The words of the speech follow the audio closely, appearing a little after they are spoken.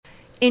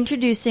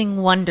Introducing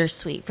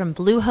Wondersuite from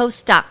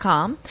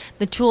Bluehost.com,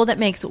 the tool that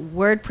makes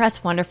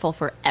WordPress wonderful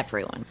for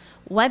everyone.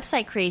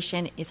 Website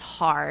creation is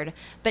hard,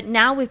 but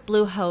now with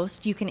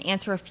Bluehost, you can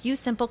answer a few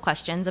simple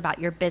questions about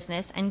your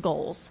business and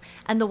goals,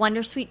 and the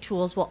Wondersuite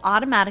tools will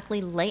automatically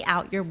lay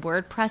out your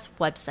WordPress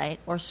website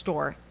or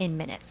store in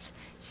minutes.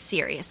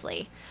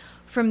 Seriously.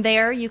 From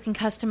there, you can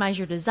customize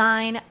your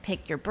design,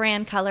 pick your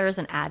brand colors,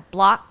 and add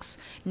blocks.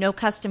 No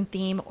custom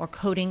theme or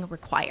coding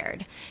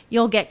required.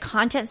 You'll get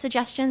content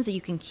suggestions that you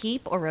can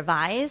keep or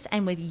revise,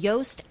 and with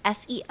Yoast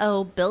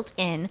SEO built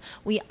in,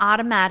 we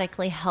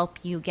automatically help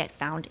you get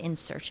found in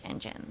search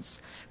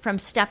engines. From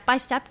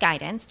step-by-step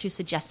guidance to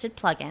suggested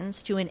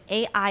plugins to an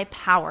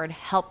AI-powered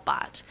help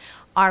bot,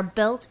 our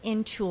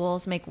built-in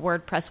tools make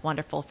WordPress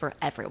wonderful for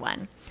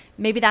everyone.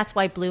 Maybe that's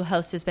why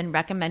Bluehost has been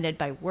recommended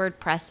by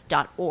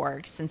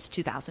WordPress.org since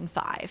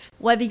 2005.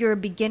 Whether you're a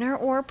beginner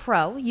or a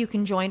pro, you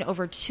can join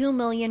over 2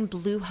 million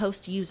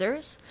Bluehost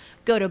users.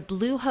 Go to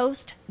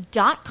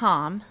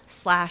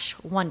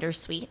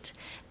bluehost.com/wondersuite.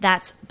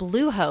 That's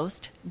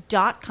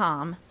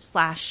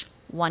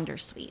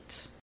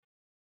bluehost.com/wondersuite.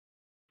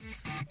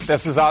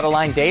 This is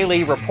Autoline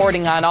Daily,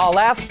 reporting on all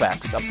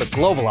aspects of the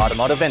global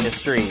automotive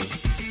industry.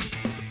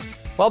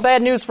 Well,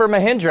 bad news for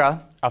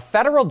Mahindra. A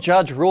federal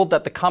judge ruled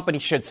that the company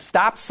should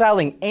stop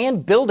selling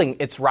and building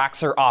its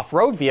Roxor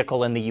off-road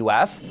vehicle in the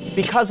U.S.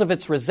 because of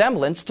its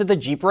resemblance to the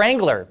Jeep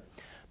Wrangler.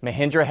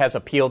 Mahindra has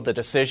appealed the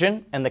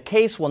decision, and the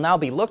case will now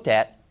be looked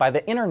at by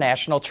the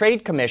International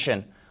Trade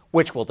Commission,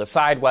 which will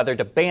decide whether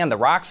to ban the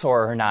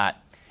Roxor or not.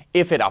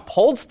 If it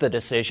upholds the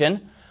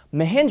decision,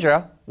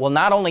 Mahindra will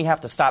not only have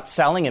to stop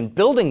selling and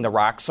building the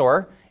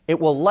Roxor, it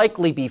will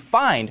likely be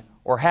fined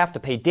or have to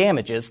pay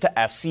damages to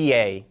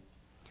FCA.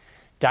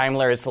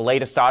 Daimler is the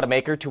latest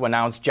automaker to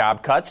announce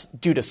job cuts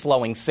due to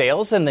slowing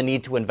sales and the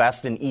need to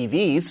invest in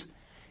EVs.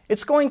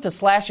 It's going to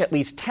slash at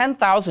least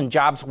 10,000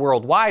 jobs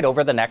worldwide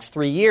over the next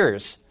 3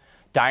 years.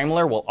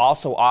 Daimler will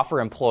also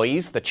offer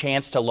employees the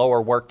chance to lower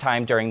work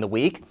time during the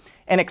week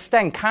and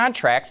extend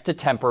contracts to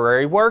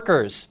temporary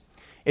workers.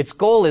 Its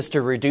goal is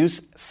to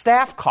reduce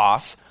staff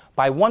costs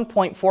by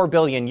 €1.4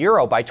 billion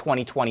by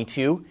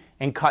 2022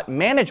 and cut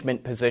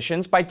management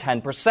positions by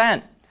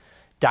 10%.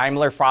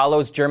 Daimler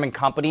follows German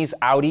companies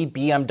Audi,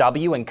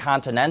 BMW, and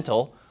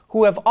Continental,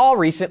 who have all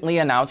recently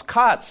announced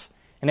cuts.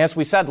 And as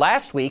we said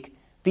last week,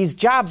 these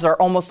jobs are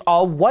almost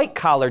all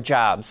white-collar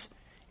jobs.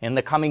 In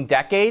the coming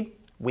decade,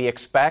 we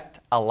expect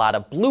a lot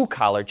of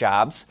blue-collar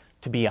jobs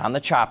to be on the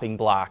chopping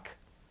block.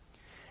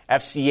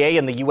 FCA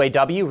and the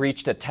UAW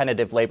reached a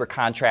tentative labor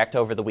contract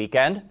over the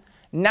weekend.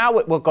 Now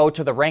it will go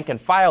to the rank and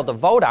file to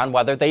vote on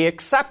whether they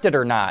accept it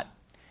or not.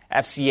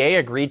 FCA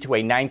agreed to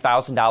a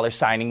 $9,000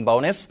 signing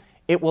bonus.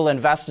 It will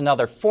invest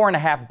another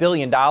 $4.5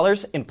 billion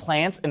in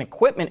plants and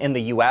equipment in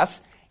the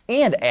U.S.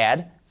 and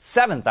add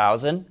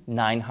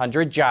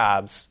 7,900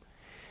 jobs.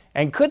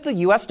 And could the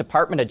U.S.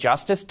 Department of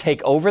Justice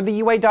take over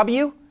the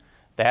UAW?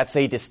 That's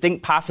a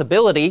distinct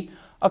possibility,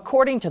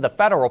 according to the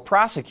federal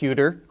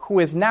prosecutor, who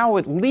is now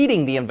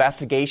leading the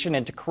investigation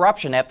into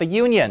corruption at the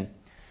union.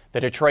 The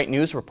Detroit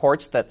News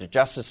reports that the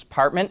Justice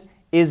Department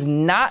is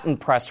not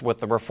impressed with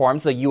the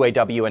reforms the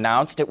UAW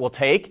announced it will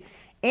take,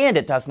 and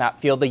it does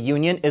not feel the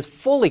union is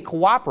fully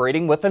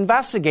cooperating with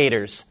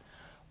investigators.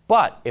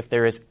 But if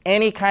there is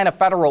any kind of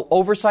federal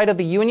oversight of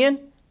the union,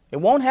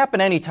 it won't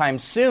happen anytime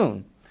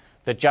soon.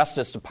 The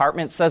Justice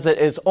Department says it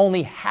is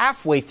only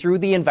halfway through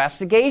the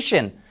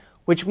investigation,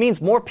 which means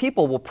more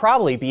people will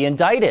probably be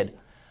indicted.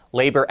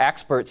 Labor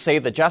experts say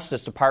the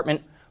Justice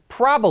Department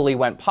probably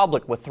went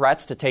public with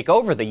threats to take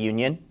over the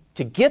union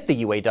to get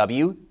the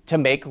UAW to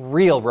make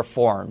real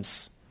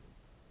reforms.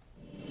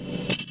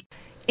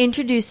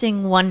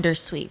 Introducing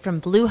Wondersuite from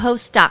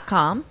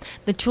Bluehost.com,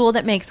 the tool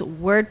that makes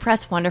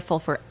WordPress wonderful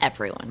for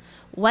everyone.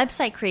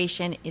 Website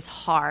creation is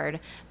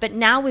hard, but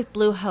now with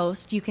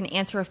Bluehost, you can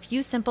answer a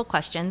few simple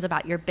questions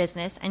about your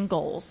business and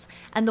goals,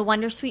 and the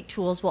Wondersuite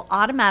tools will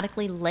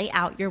automatically lay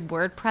out your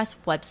WordPress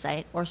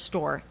website or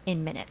store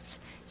in minutes.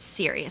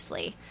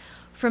 Seriously.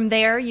 From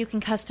there, you can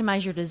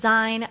customize your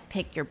design,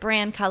 pick your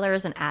brand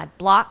colors, and add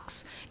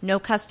blocks. No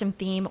custom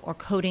theme or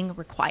coding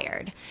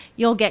required.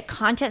 You'll get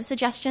content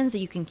suggestions that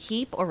you can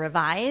keep or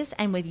revise,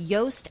 and with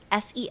Yoast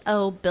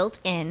SEO built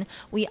in,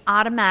 we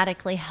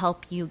automatically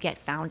help you get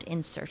found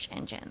in search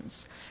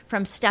engines.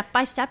 From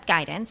step-by-step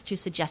guidance to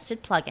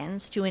suggested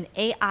plugins to an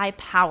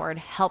AI-powered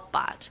help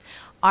bot,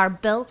 our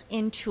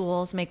built-in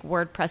tools make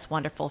WordPress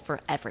wonderful for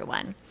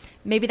everyone.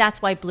 Maybe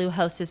that's why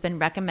Bluehost has been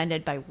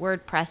recommended by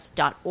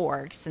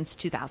WordPress.org since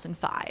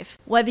 2005.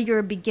 Whether you're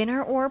a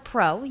beginner or a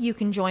pro, you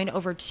can join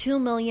over 2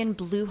 million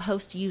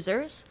Bluehost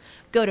users.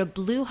 Go to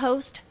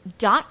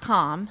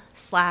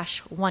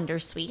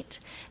bluehost.com/wondersuite.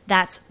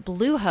 That's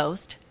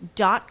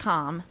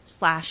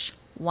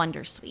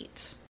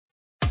bluehost.com/wondersuite.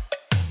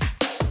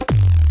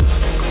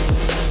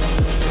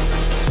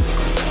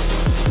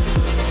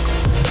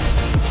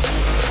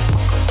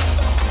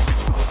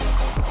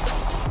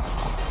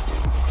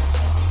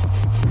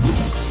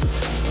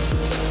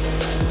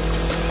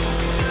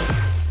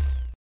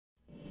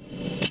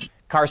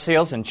 Car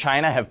sales in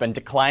China have been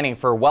declining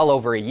for well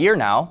over a year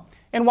now,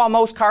 and while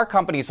most car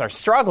companies are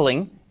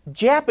struggling,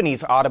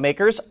 Japanese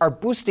automakers are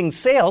boosting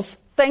sales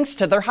thanks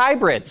to their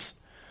hybrids.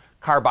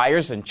 Car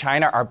buyers in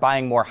China are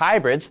buying more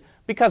hybrids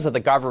because of the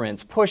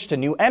government's push to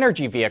new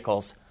energy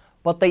vehicles,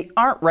 but they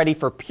aren't ready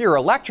for pure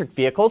electric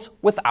vehicles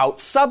without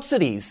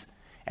subsidies.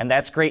 And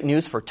that's great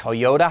news for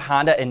Toyota,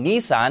 Honda, and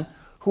Nissan,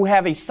 who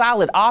have a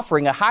solid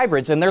offering of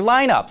hybrids in their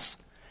lineups.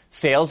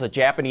 Sales of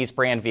Japanese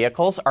brand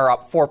vehicles are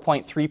up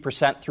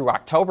 4.3% through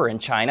October in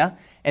China,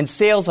 and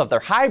sales of their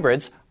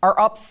hybrids are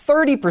up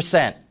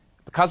 30%.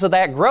 Because of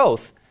that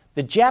growth,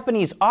 the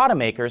Japanese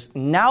automakers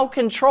now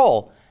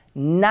control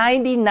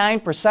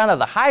 99% of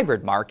the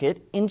hybrid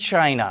market in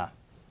China.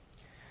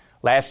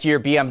 Last year,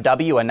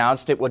 BMW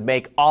announced it would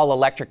make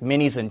all-electric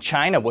Minis in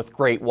China with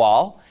Great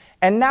Wall,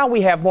 and now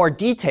we have more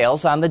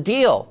details on the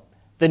deal.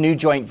 The new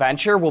joint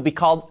venture will be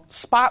called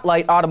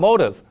Spotlight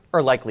Automotive,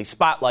 or likely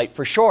Spotlight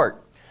for short.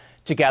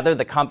 Together,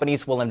 the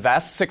companies will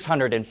invest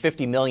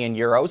 650 million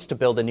euros to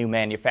build a new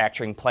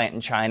manufacturing plant in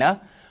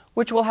China,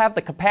 which will have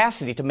the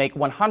capacity to make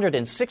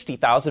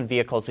 160,000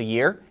 vehicles a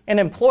year and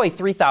employ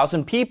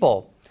 3,000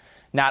 people.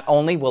 Not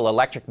only will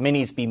electric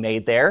Minis be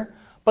made there,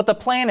 but the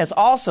plan is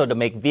also to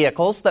make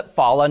vehicles that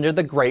fall under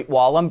the Great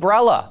Wall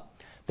umbrella.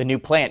 The new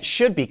plant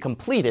should be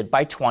completed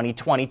by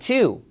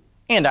 2022.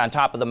 And on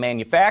top of the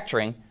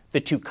manufacturing, the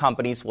two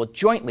companies will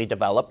jointly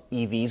develop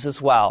EVs as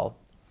well.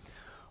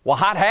 Well,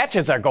 hot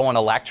hatches are going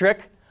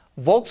electric.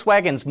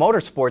 Volkswagen's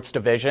Motorsports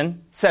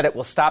division said it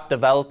will stop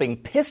developing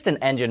piston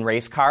engine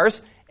race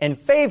cars in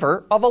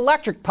favor of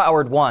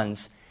electric-powered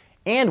ones,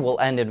 and will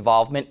end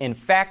involvement in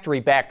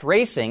factory-backed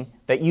racing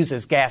that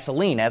uses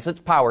gasoline as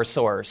its power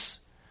source.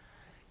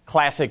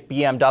 Classic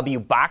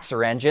BMW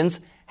Boxer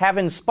engines have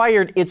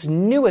inspired its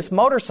newest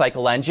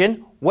motorcycle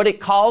engine, what it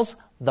calls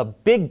the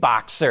Big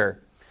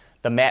Boxer.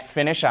 The matte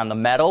finish on the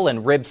metal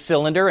and ribbed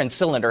cylinder and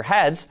cylinder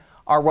heads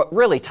are what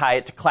really tie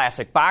it to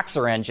classic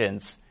Boxer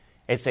engines.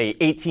 It's a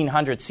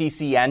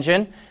 1800cc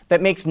engine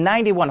that makes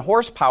 91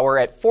 horsepower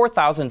at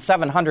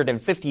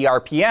 4,750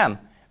 RPM,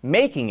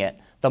 making it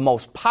the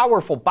most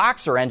powerful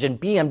Boxer engine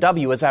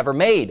BMW has ever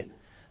made.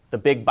 The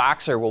Big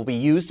Boxer will be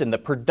used in the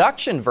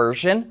production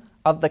version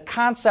of the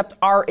Concept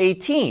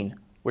R18,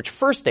 which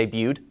first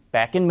debuted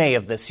back in May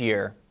of this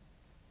year.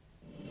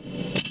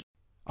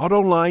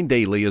 AutoLine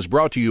Daily is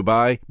brought to you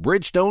by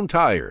Bridgestone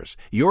Tires.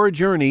 Your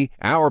journey,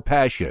 our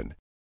passion.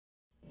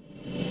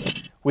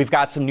 We've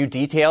got some new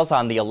details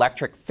on the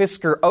electric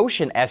Fisker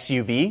Ocean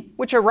SUV,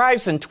 which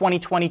arrives in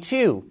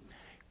 2022.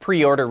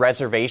 Pre-order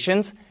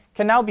reservations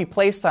can now be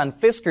placed on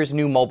Fisker's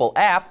new mobile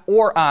app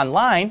or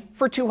online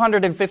for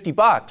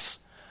 $250.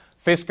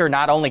 Fisker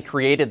not only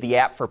created the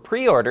app for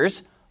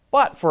pre-orders,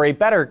 but for a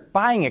better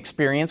buying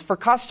experience for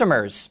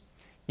customers.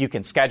 You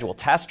can schedule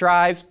test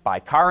drives, buy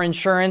car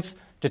insurance,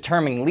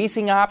 determine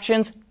leasing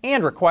options,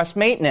 and request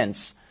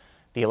maintenance.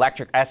 The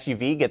electric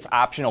SUV gets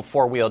optional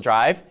four-wheel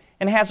drive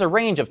and has a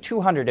range of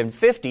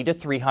 250 to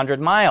 300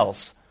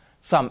 miles.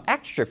 Some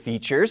extra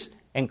features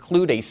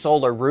include a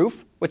solar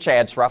roof, which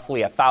adds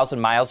roughly 1,000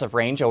 miles of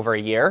range over a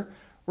year,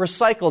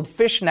 recycled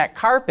fishnet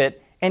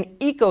carpet, and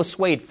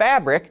eco-suede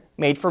fabric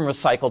made from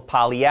recycled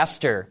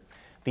polyester.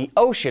 The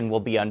Ocean will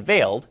be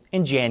unveiled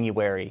in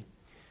January.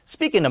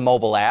 Speaking of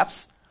mobile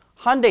apps,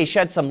 Hyundai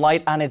shed some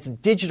light on its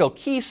Digital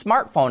Key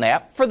smartphone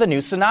app for the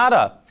new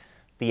Sonata.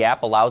 The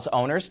app allows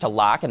owners to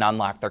lock and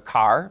unlock their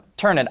car,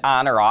 turn it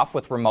on or off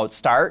with remote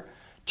start,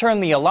 turn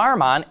the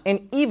alarm on,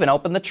 and even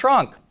open the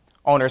trunk.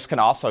 Owners can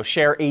also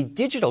share a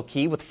digital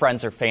key with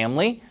friends or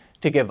family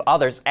to give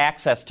others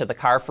access to the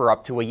car for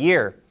up to a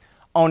year.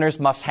 Owners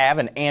must have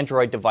an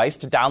Android device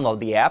to download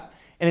the app,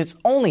 and it's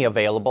only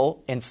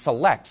available in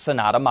select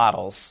Sonata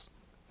models.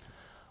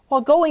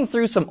 While going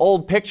through some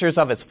old pictures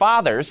of his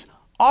fathers,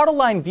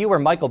 Autoline viewer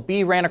Michael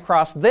B. ran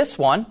across this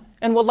one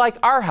and would like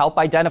our help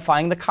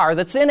identifying the car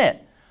that's in it.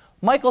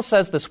 Michael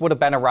says this would have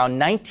been around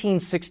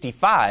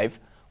 1965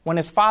 when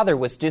his father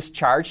was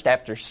discharged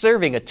after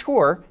serving a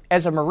tour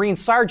as a Marine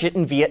sergeant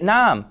in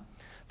Vietnam.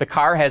 The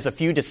car has a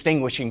few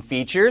distinguishing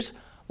features,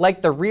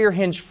 like the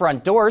rear-hinged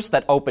front doors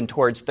that open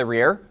towards the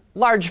rear,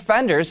 large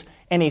fenders,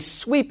 and a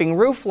sweeping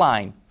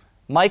roofline.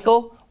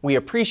 Michael, we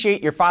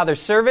appreciate your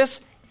father's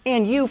service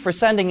and you for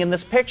sending in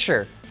this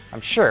picture. I'm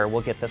sure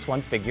we'll get this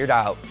one figured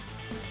out.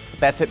 But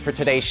that's it for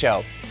today's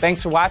show.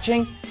 Thanks for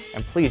watching,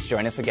 and please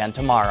join us again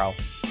tomorrow.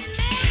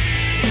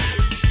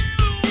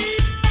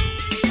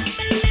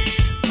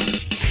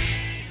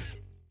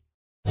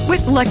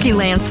 With Lucky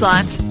Land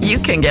Slots, you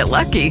can get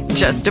lucky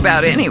just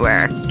about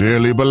anywhere.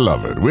 Dearly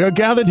beloved, we are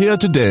gathered here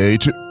today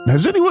to...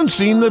 Has anyone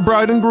seen the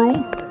bride and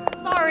groom?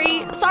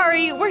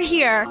 Sorry, we're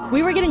here.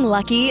 We were getting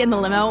lucky in the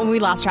limo and we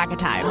lost track of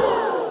time.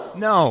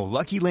 No,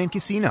 Lucky Land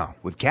Casino,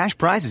 with cash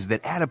prizes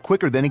that add up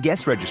quicker than a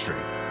guest registry.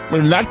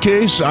 In that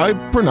case, I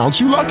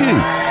pronounce you lucky.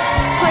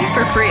 Play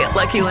for free at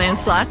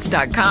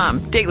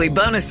LuckyLandSlots.com. Daily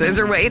bonuses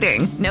are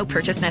waiting. No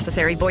purchase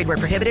necessary. Void where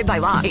prohibited by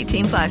law.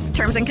 18+.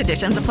 Terms and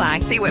conditions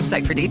apply. See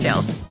website for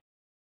details.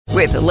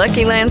 With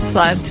Lucky Land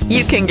Slots,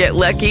 you can get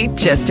lucky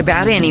just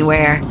about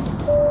anywhere.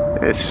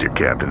 This is your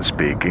captain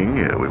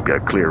speaking. We've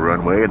got clear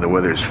runway and the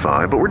weather's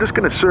fine, but we're just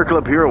going to circle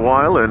up here a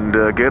while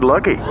and get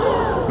lucky.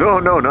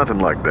 No, nothing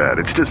like that.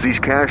 It's just these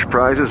cash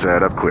prizes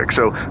add up quick.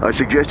 So I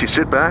suggest you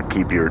sit back,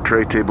 keep your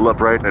tray table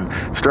upright, and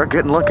start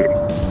getting lucky.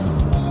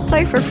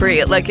 Play for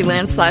free at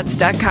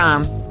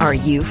LuckyLandSlots.com. Are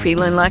you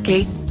feeling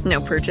lucky?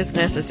 No purchase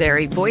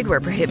necessary. Void where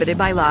prohibited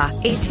by law.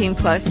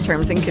 18+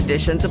 terms and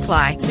conditions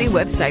apply. See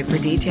website for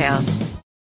details.